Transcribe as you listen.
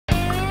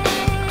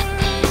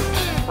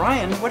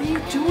Ryan, what are you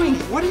doing?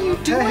 What are you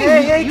doing?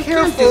 Hey, you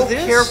careful, can't do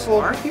this. careful.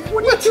 What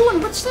are you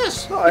doing? What's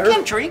this? No, you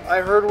can't drink.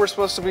 I heard we're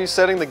supposed to be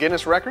setting the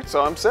Guinness record,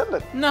 so I'm setting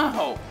it.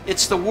 No,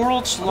 it's the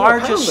world's I'm gonna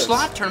pound largest this.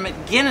 slot tournament.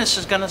 Guinness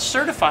is going to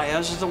certify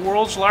us as the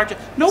world's largest.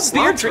 No Slot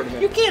beer drink.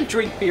 tournament? You can't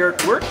drink beer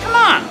at work. Come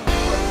on.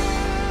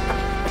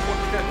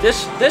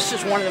 This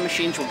is one of the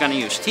machines we're going to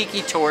use.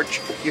 Tiki Torch.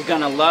 You're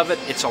going to love it.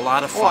 It's a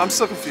lot of fun. Well, I'm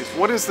still confused.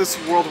 What is this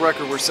world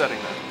record we're setting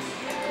then?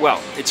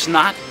 Well, it's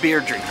not beer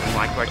drinking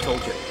like I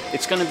told you.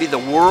 It's going to be the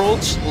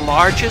world's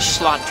largest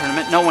slot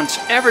tournament. No one's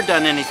ever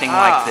done anything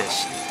like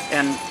this.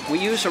 And we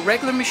use a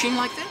regular machine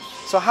like this.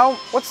 So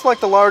what's like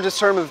the largest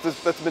tournament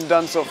that's been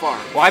done so far?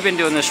 Well, I've been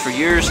doing this for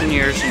years and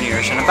years and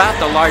years, and about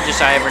the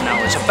largest I ever know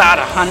is about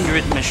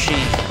 100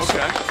 machines.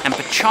 Okay. And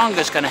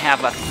Pechanga's going to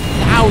have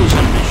 1,000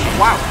 machines.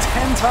 Wow,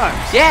 10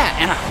 times. Yeah,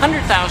 and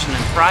 100,000 in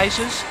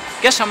prizes.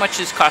 Guess how much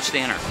this costs to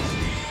enter?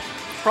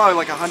 Probably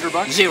like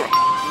 $100. Zero.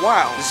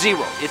 Wow.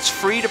 Zero. It's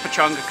free to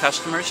Pechanga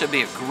customers. It'll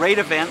be a great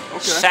event. Okay.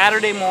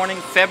 Saturday morning,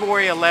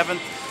 February 11th.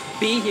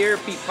 Be here,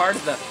 be part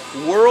of the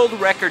world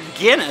record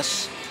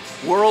Guinness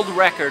World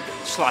Record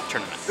Slot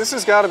Tournament. This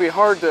has got to be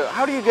hard to.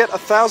 How do you get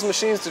 1,000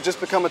 machines to just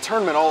become a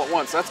tournament all at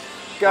once? That's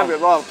got to be a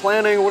lot of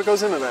planning. What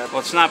goes into that? Well,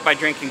 it's not by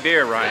drinking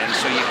beer, Ryan.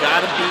 So you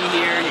got to be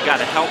here. You got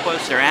to help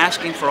us. They're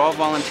asking for all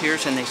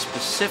volunteers, and they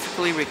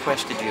specifically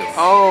requested you.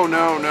 Oh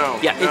no.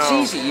 Yeah, no, it's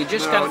easy. You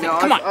just got to. no,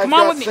 Come I've on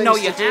got with me. No,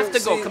 things you to have do.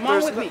 to go. See, Come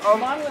on with me.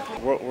 Come on with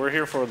me. We're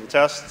here for the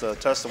test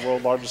the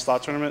world largest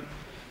slot tournament.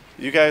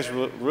 You guys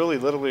really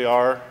literally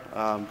are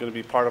going to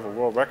be part of a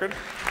world record.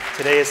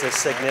 Today is a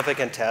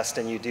significant test,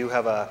 and you do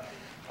have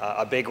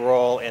a big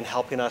role in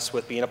helping us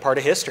with being a part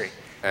of history.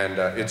 And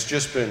it's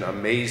just been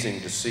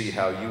amazing to see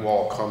how you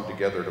all come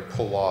together to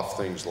pull off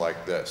things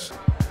like this.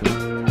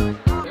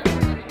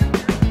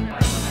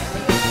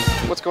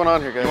 What's going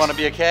on here, guys? You want to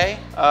be a K?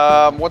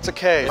 What's a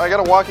K? I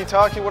got a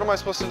walkie-talkie. What am I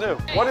supposed to do?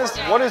 What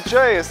is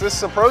J? Is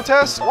this a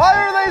protest? Why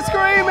are they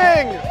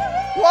screaming?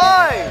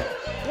 Why?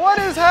 What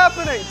is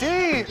happening?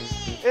 D.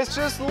 It's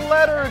just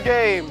letter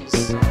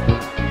games.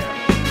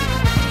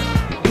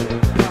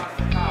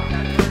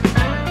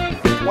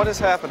 What is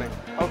happening?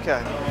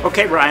 Okay.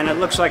 Okay, Ryan. It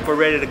looks like we're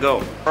ready to go.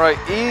 All right.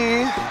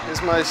 E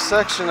is my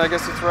section. I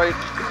guess it's right.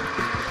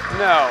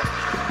 No.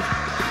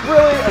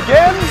 Really?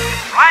 Again?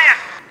 Ryan.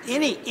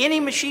 Any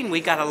machine.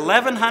 We got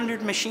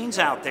 1,100 machines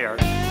out there.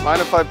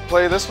 Mind if I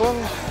play this one?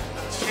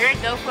 Sure,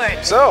 go for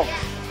it. So,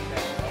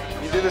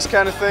 you do this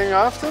kind of thing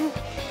often?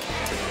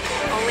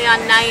 Only on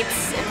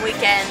nights and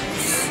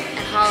weekends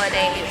and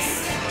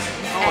holidays.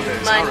 And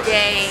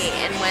Monday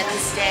and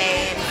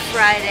Wednesday and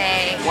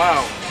Friday.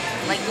 Wow.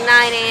 Like 9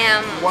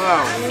 a.m.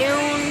 Wow.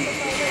 Noon.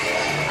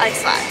 I like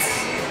slots.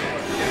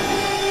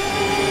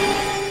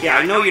 Yeah,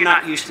 I know you're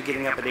not used to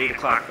getting up at 8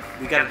 o'clock.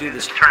 We got to do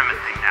this tournament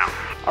thing now.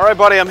 All right,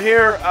 buddy, I'm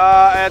here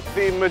at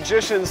the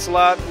magician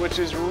slot, which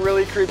is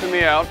really creeping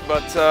me out,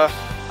 but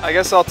I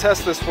guess I'll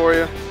test this for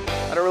you.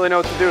 I don't really know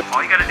what to do.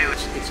 All you got to do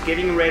is, it's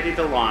getting ready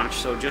to launch,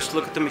 so just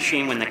look at the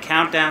machine. When the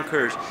countdown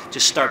occurs,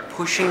 just start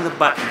pushing the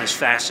button as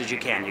fast as you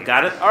can. You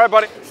got it? All right,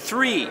 buddy.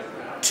 3,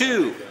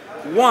 2,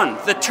 1.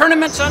 The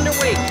tournament's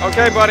underway.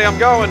 Okay, buddy, I'm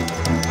going.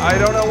 I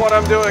don't know what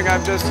I'm doing.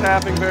 I'm just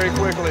tapping very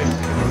quickly.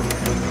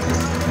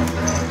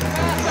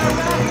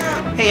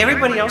 Hey,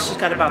 everybody else has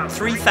got about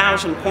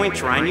 3,000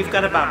 points, Ryan. You've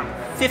got about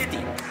 50.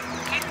 Keep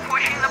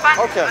pushing the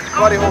button. Okay,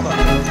 buddy, hold on.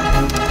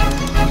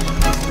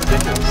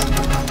 Ridiculous.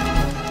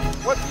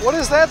 What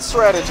is that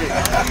strategy?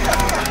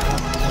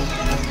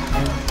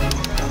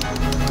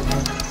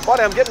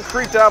 Buddy, I'm getting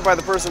creeped out by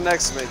the person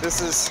next to me.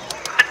 This is...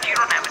 You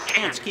don't have a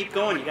chance. Keep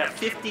going. You got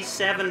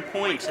 57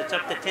 points. It's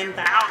up to 10,000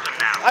 now.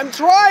 I'm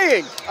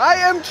trying! I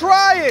am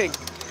trying!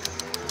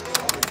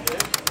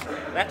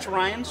 That's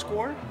Ryan's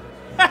score?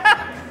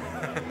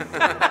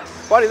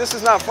 Buddy, this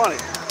is not funny.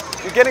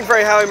 You're getting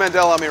very Howie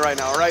Mandel on me right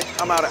now, all right?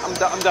 I'm out.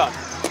 I'm done.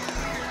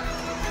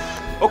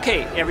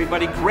 Okay,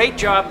 everybody, great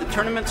job. The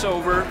tournament's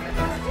over.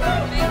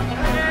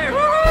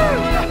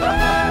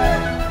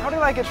 How did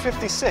I get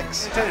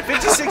 56?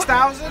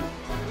 56,000?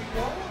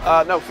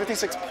 No,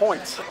 56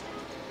 points.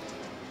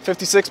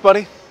 56,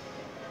 buddy?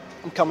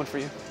 I'm coming for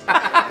you.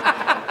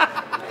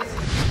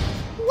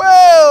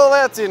 Well,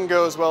 that didn't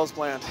go as well as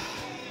planned.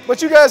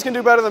 But you guys can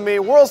do better than me.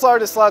 World's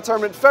largest slot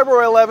tournament,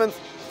 February 11th.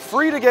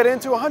 Free to get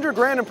into, 100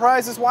 grand in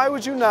prizes. Why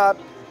would you not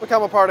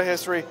become a part of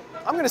history?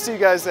 I'm going to see you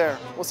guys there.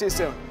 We'll see you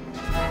soon.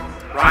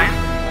 Ryan?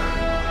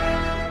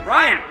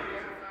 Ryan!